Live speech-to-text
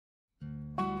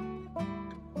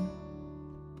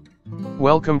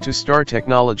Welcome to Star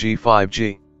Technology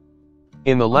 5G.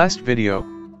 In the last video,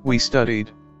 we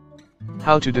studied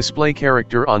how to display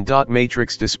character on dot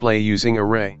matrix display using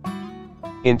array.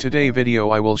 In today's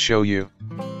video I will show you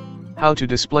how to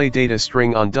display data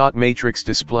string on dot matrix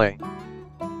display.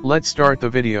 Let's start the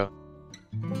video.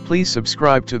 Please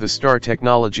subscribe to the Star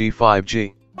Technology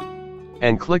 5G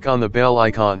and click on the bell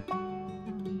icon.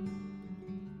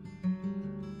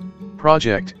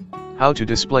 Project: How to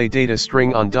display data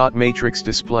string on dot matrix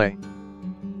display.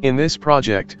 In this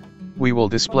project, we will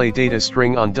display data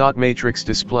string on dot matrix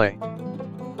display.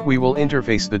 We will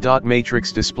interface the dot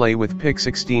matrix display with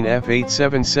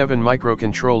PIC16F877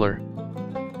 microcontroller.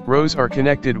 Rows are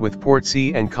connected with port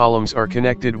C and columns are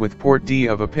connected with port D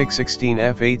of a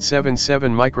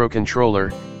PIC16F877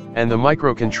 microcontroller, and the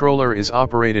microcontroller is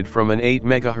operated from an 8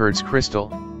 MHz crystal.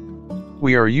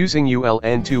 We are using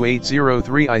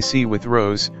ULN2803 IC with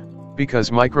rows, because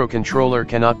microcontroller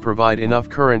cannot provide enough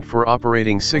current for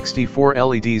operating 64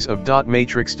 LEDs of dot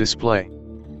matrix display.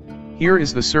 Here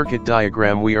is the circuit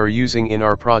diagram we are using in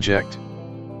our project.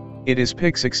 It is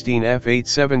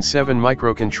PIC16F877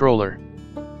 microcontroller.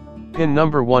 Pin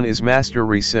number 1 is master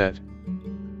reset.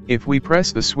 If we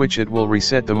press the switch it will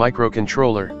reset the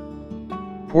microcontroller.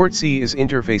 Port C is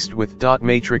interfaced with dot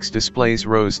matrix displays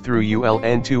rows through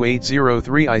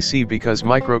ULN2803 IC because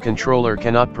microcontroller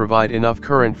cannot provide enough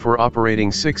current for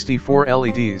operating 64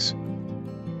 LEDs.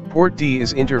 Port D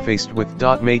is interfaced with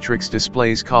dot matrix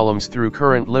displays columns through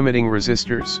current limiting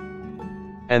resistors.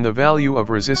 And the value of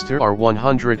resistor are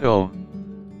 100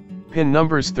 ohm. Pin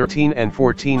numbers 13 and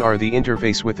 14 are the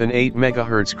interface with an 8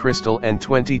 MHz crystal and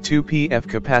 22 PF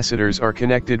capacitors are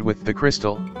connected with the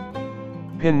crystal.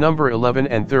 Pin number 11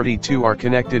 and 32 are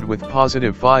connected with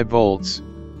positive 5 volts.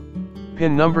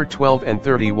 Pin number 12 and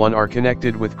 31 are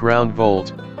connected with ground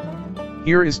volt.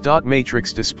 Here is dot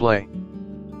matrix display.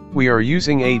 We are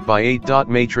using 8x8 dot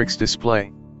matrix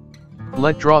display.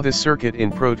 Let's draw this circuit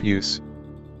in PORTC.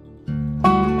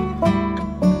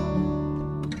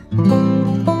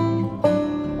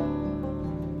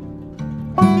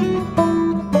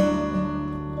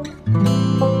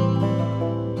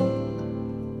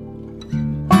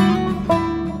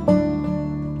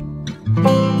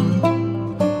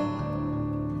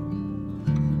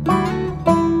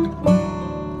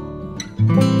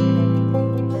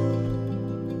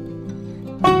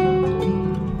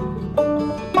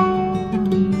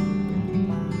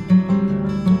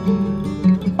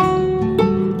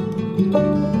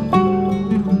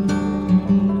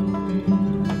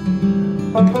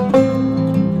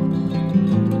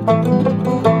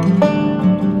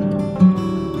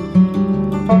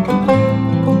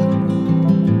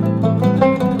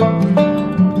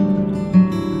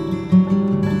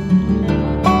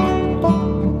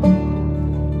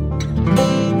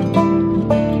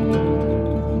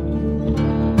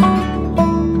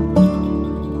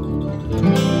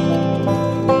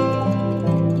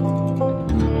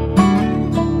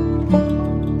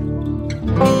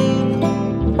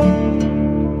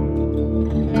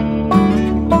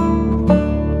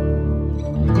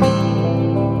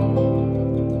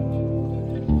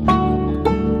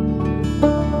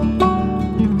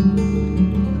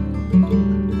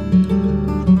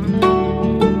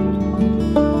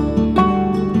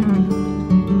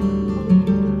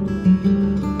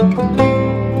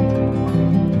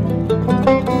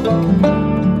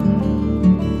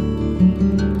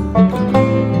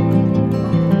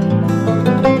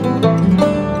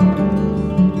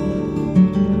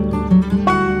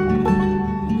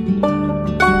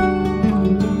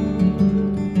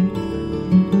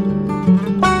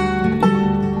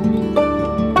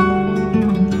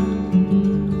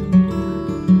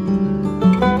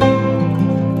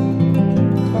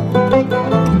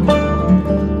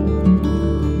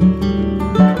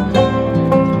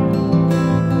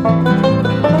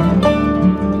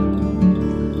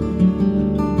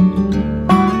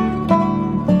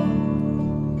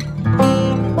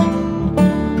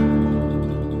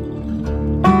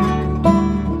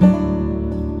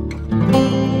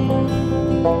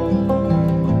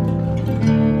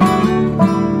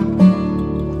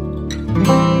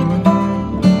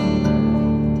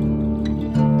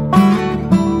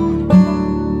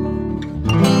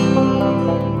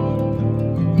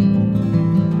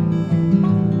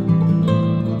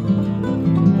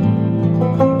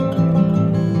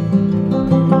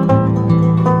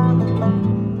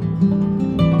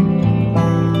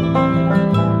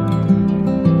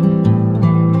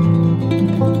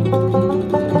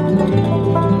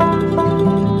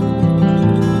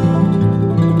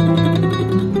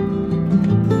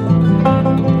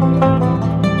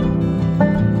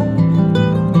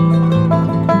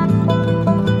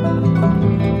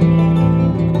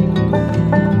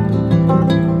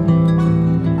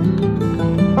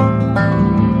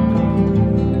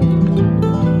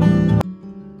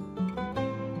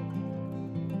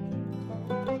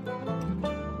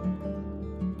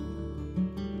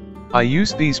 I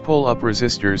used these pull-up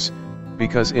resistors,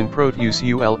 because in PORTC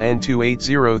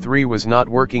ULN2803 was not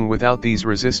working without these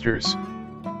resistors.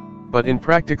 But in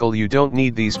practical you don't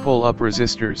need these pull-up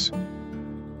resistors.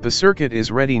 The circuit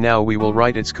is ready now. We will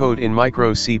write its code in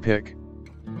Micro PIC.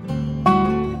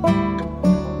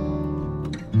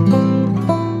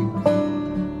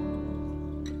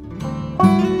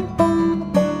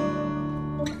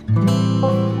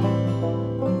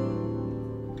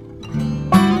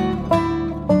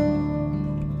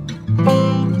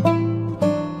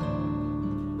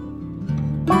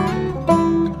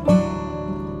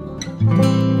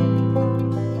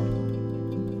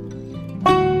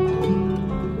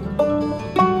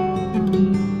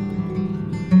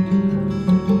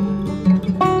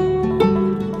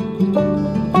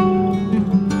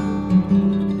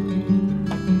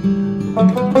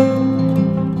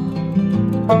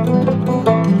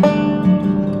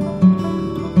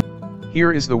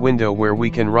 Here is the window where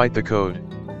we can write the code.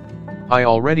 I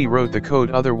already wrote the code,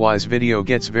 otherwise video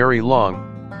gets very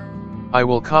long. I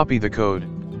will copy the code.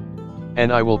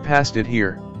 And I will paste it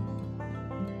here.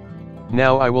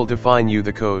 Now I will define you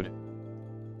the code.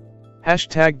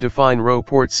 Hashtag define row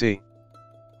PORTC.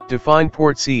 Define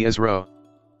PORTC as row.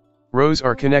 Rows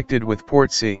are connected with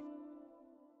PORTC.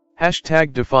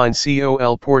 Hashtag define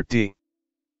COL port D.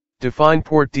 Define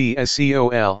port D as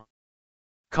COL.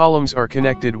 Columns are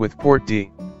connected with port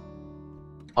D.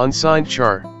 Unsigned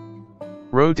char.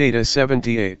 Row data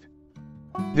 78.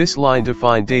 This line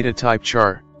define data type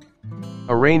char.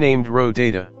 Array named row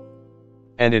data.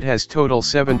 And it has total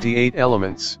 78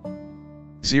 elements.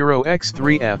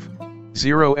 0x3f,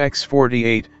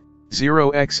 0x48,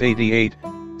 0x88,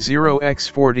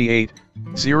 0x48,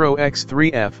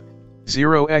 0x3f,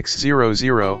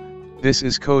 0x00. This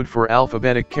is code for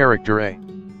alphabetic character A.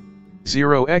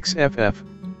 0xFF,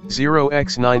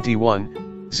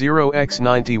 0x91,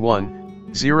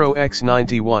 0x91,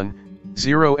 0x91,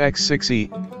 0x6e,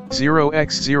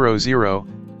 0x00,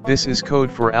 this is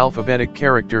code for alphabetic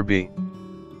character B.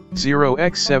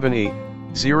 0x7e,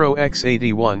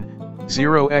 0x81,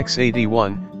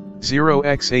 0x81,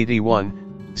 0x81,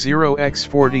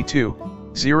 0x42,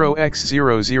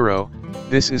 0x00,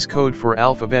 this is code for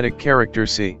alphabetic character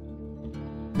C.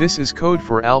 This is code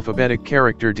for alphabetic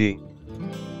character D.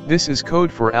 This is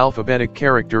code for alphabetic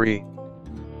character E.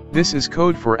 This is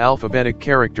code for alphabetic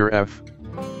character F.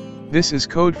 This is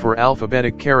code for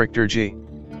alphabetic character G.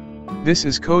 This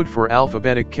is code for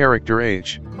alphabetic character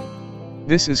H.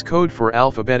 This is code for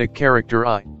alphabetic character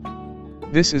I.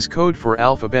 This is code for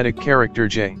alphabetic character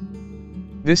J.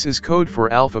 This is code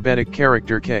for alphabetic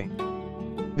character K.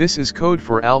 This is code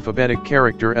for alphabetic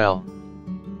character L.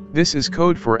 This is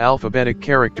code for alphabetic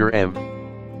character M.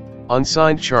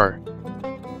 Unsigned char.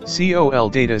 COL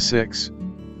data 6.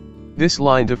 This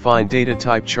line define data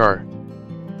type char.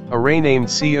 Array named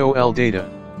COL data.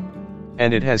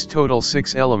 And it has total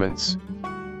 6 elements.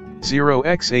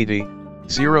 0x80,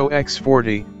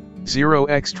 0x40,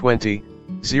 0x20,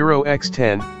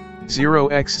 0x10,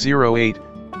 0x08,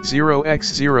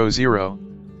 0x00.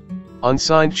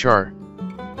 Unsigned char.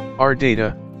 R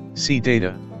data, C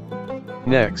data.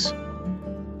 Next.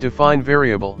 Define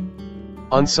variable.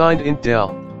 Unsigned int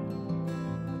del.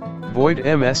 Void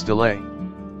ms delay.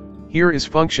 Here is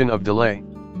function of delay.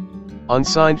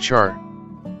 Unsigned char.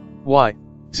 Y,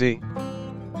 z.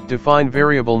 Define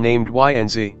variable named y and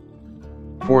z.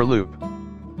 For loop.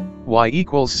 Y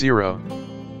equals 0.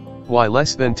 Y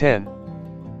less than 10.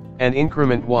 And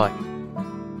increment y.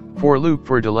 For loop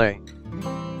for delay.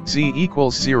 Z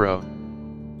equals 0.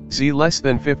 Z less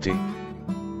than 50.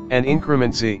 And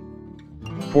increment z.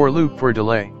 For loop for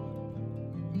delay.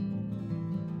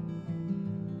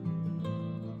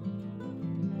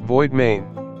 Void main.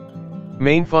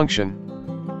 Main function.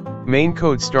 Main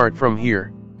code start from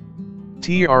here.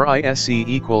 TRISC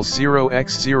equals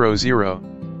 0x00.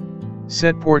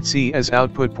 Set port C as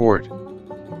output port.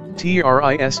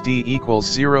 TRISD equals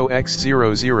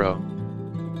 0x00.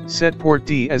 Set port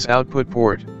D as output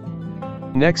port.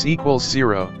 Next equals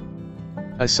 0.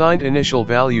 Assigned initial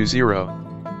value 0.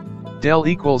 Del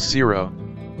equals 0.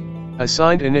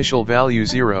 Assigned initial value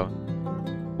 0.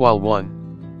 While 1.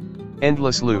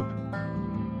 Endless loop.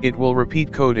 It will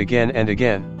repeat code again and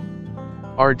again.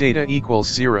 R data equals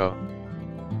 0.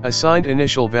 Assigned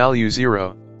initial value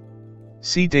 0.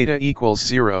 C data equals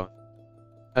 0.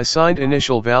 Assigned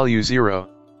initial value 0.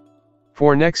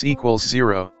 For next equals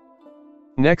 0.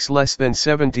 Next less than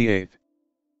 78.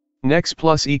 Next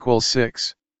plus equals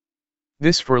 6.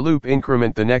 This for loop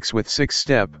increment the next with 6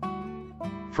 step.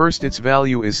 First its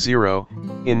value is 0,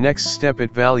 in next step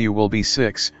it value will be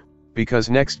 6, because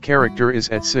next character is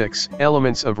at 6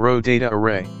 elements of row data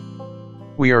array.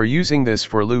 We are using this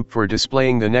for loop for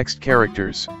displaying the next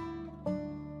characters.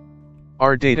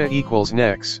 Our data equals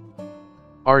next.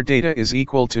 Our data is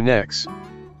equal to next.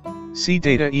 C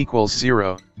data equals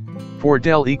 0. For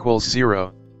del equals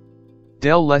 0.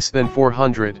 Del less than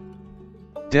 400.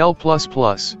 Del plus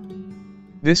plus.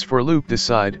 This for loop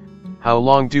decide, how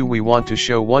long do we want to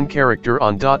show one character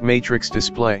on dot matrix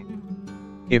display.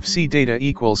 If C data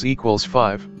equals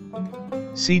 5.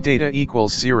 C data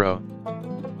equals 0.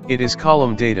 It is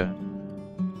column data.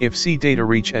 If C data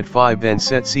reach at 5, then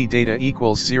set C data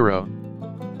equals 0.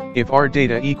 If our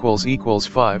data equals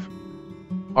 5.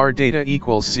 Our data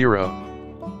equals 0.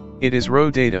 It is row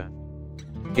data.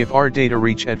 If our data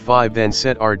reach at 5, then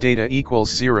set our data equals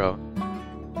 0.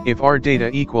 If our data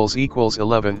equals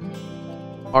 11.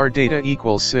 Our data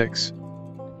equals 6.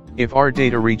 If our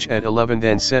data reach at 11,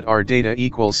 then set our data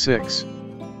equals 6.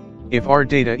 If our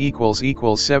data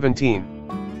equals 17.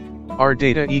 Our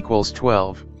data equals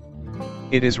 12.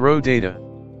 It is row data.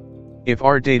 If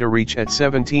our data reach at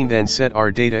 17, then set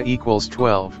our data equals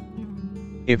 12.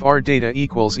 If our data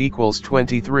equals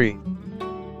 23.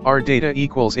 Our data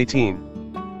equals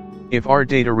 18. If our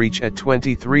data reach at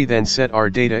 23, then set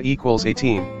our data equals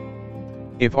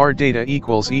 18. If our data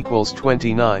equals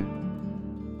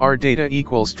 29. Our data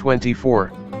equals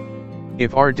 24.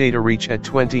 If our data reach at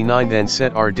 29, then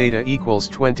set our data equals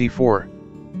 24.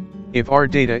 If our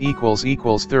data equals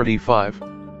 35.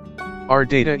 Our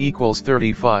data equals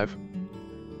 35.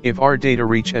 If our data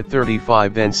reach at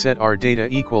 35, then set our data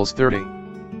equals 30.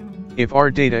 If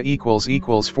our data equals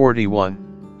 41.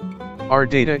 Our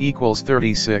data equals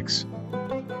 36.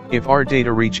 If our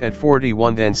data reach at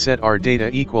 41, then set our data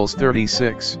equals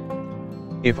 36.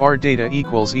 If our data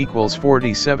equals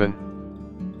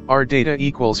 47. Our data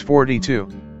equals 42.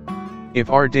 If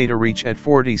our data reach at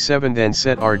 47, then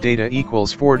set our data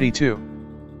equals 42.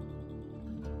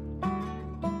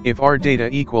 If our data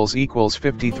equals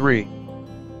 53.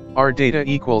 Our data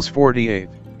equals 48.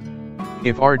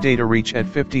 If our data reach at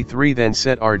 53, then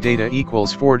set our data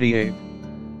equals 48.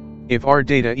 If our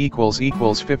data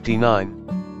equals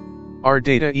 59. Our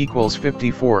data equals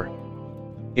 54.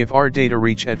 If our data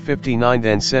reach at 59,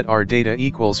 then set our data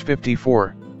equals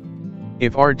 54.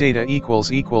 If our data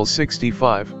equals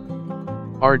 65.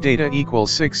 Our data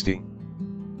equals 60.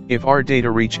 If our data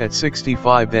reach at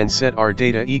 65, then set our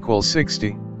data equals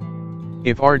 60.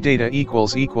 If our data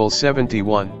equals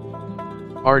 71.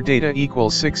 Our data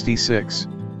equals 66.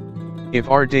 If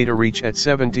our data reach at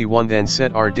 71, then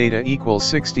set our data equals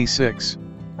 66.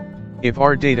 If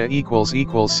our data equals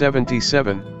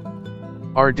 77.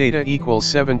 Our data equals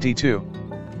 72.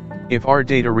 If our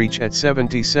data reach at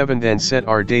 77, then set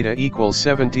our data equals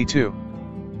 72.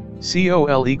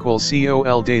 COL equals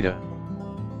COL data.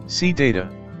 C data.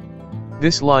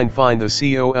 This line find the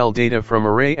COL data from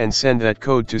array and send that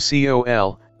code to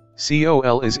COL.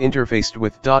 COL is interfaced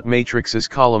with dot matrix's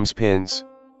columns pins.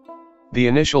 The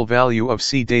initial value of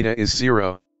C data is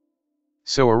 0.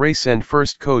 So array send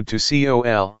first code to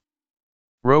COL.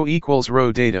 Row equals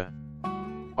row data.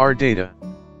 R data.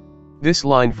 This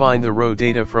line find the row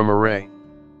data from array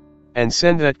and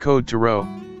send that code to row.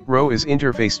 Row is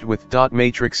interfaced with dot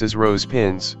matrix's rows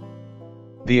pins.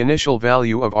 The initial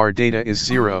value of our data is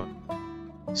 0.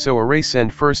 So array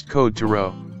send first code to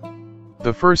row.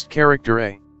 The first character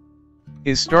A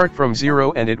is start from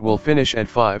 0 and it will finish at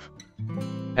 5.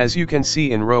 As you can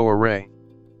see in row array.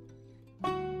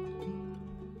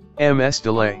 MS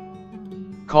delay.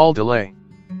 Call delay.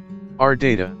 R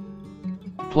data.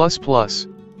 Plus plus.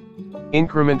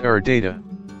 Increment R data.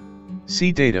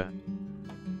 C data.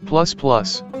 Plus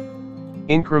plus.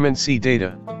 Increment C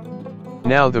data.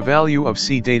 Now the value of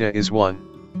C data is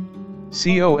 1.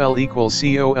 COL equals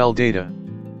COL data.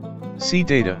 C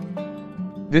data.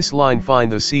 This line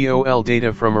find the COL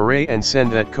data from array and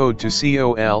send that code to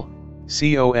COL.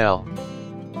 COL.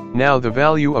 Now the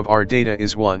value of our data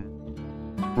is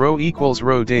 1. Row equals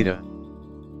row data.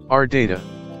 R data.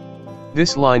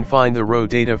 This line find the row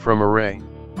data from array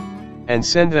and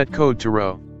send that code to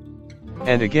row.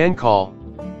 And again call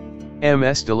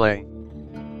MS delay.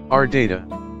 R data.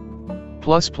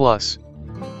 Plus plus.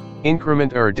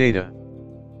 Increment R data.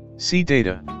 C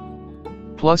data.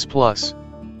 Plus plus.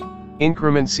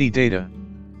 Increment C data.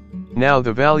 Now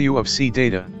the value of C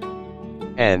data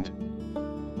and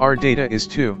R data is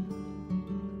 2.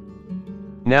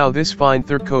 Now this find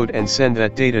third code and send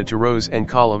that data to rows and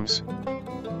columns.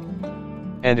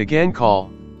 And again call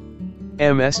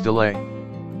MS delay.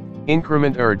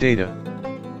 Increment R data.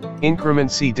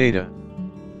 Increment C data.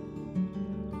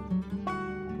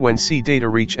 When C data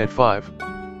reach at 5.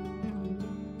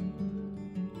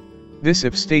 This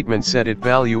if statement set it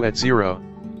value at 0.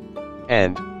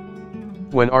 and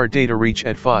when our data reach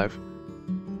at 5.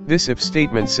 This if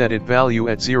statement set its value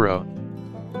at 0.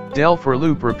 Del for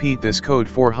loop repeat this code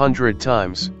 400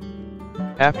 times.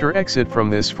 After exit from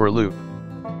this for loop,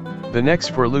 the next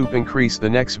for loop increase the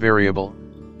next variable.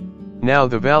 Now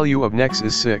the value of next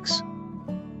is 6.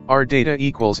 Our data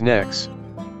equals next.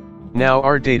 Now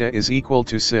our data is equal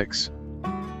to 6.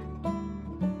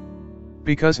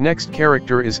 Because next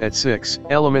character is at 6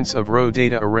 elements of row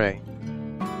data array.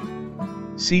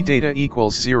 C data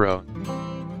equals 0.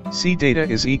 C data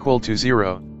is equal to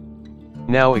 0.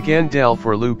 Now again del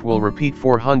for loop will repeat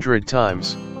 400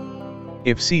 times.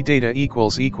 If C data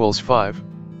equals 5.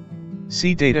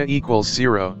 C data equals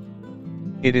 0.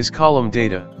 It is column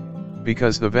data,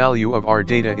 because the value of our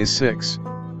data is 6.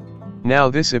 Now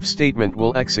this if statement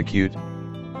will execute.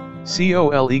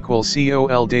 COL equals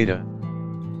COL data.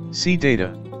 C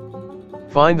data.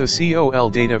 Find the COL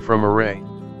data from array.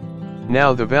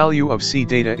 Now the value of C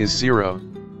data is 0.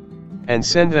 And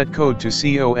send that code to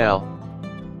COL.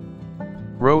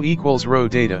 Row equals row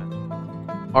data.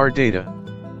 Our data.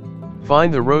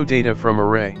 Find the row data from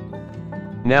array.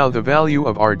 Now the value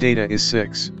of our data is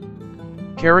 6.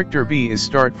 Character B is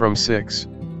start from 6.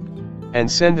 And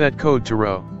send that code to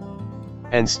row.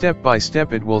 And step by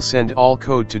step it will send all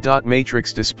code to dot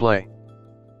matrix display.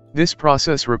 This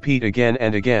process repeat again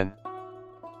and again.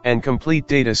 And complete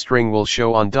data string will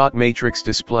show on dot matrix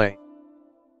display.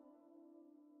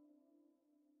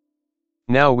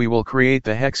 Now we will create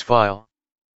the hex file.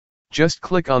 Just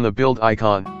click on the build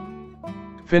icon.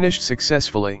 Finished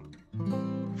successfully.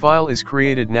 File is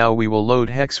created. Now we will load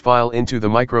hex file into the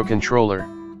microcontroller.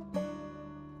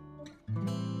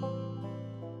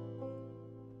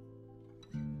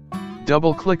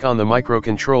 Double click on the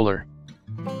microcontroller.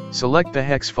 Select the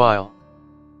hex file.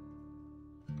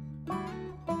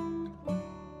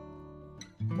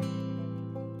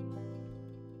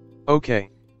 OK.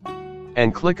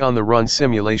 And click on the Run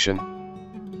Simulation.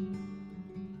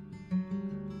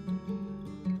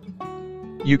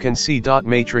 You can see dot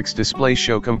matrix display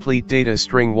show complete data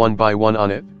string one by one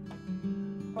on it.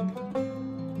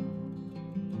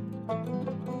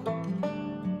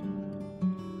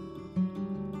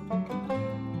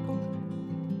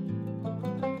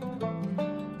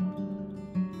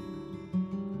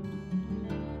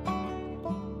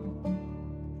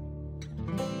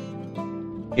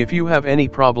 If you have any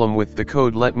problem with the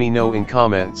code, let me know in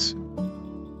comments.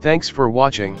 Thanks for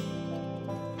watching.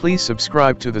 Please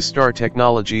subscribe to the Star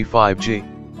Technology 5G.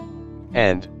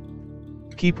 And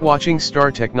keep watching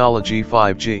Star Technology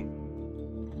 5G.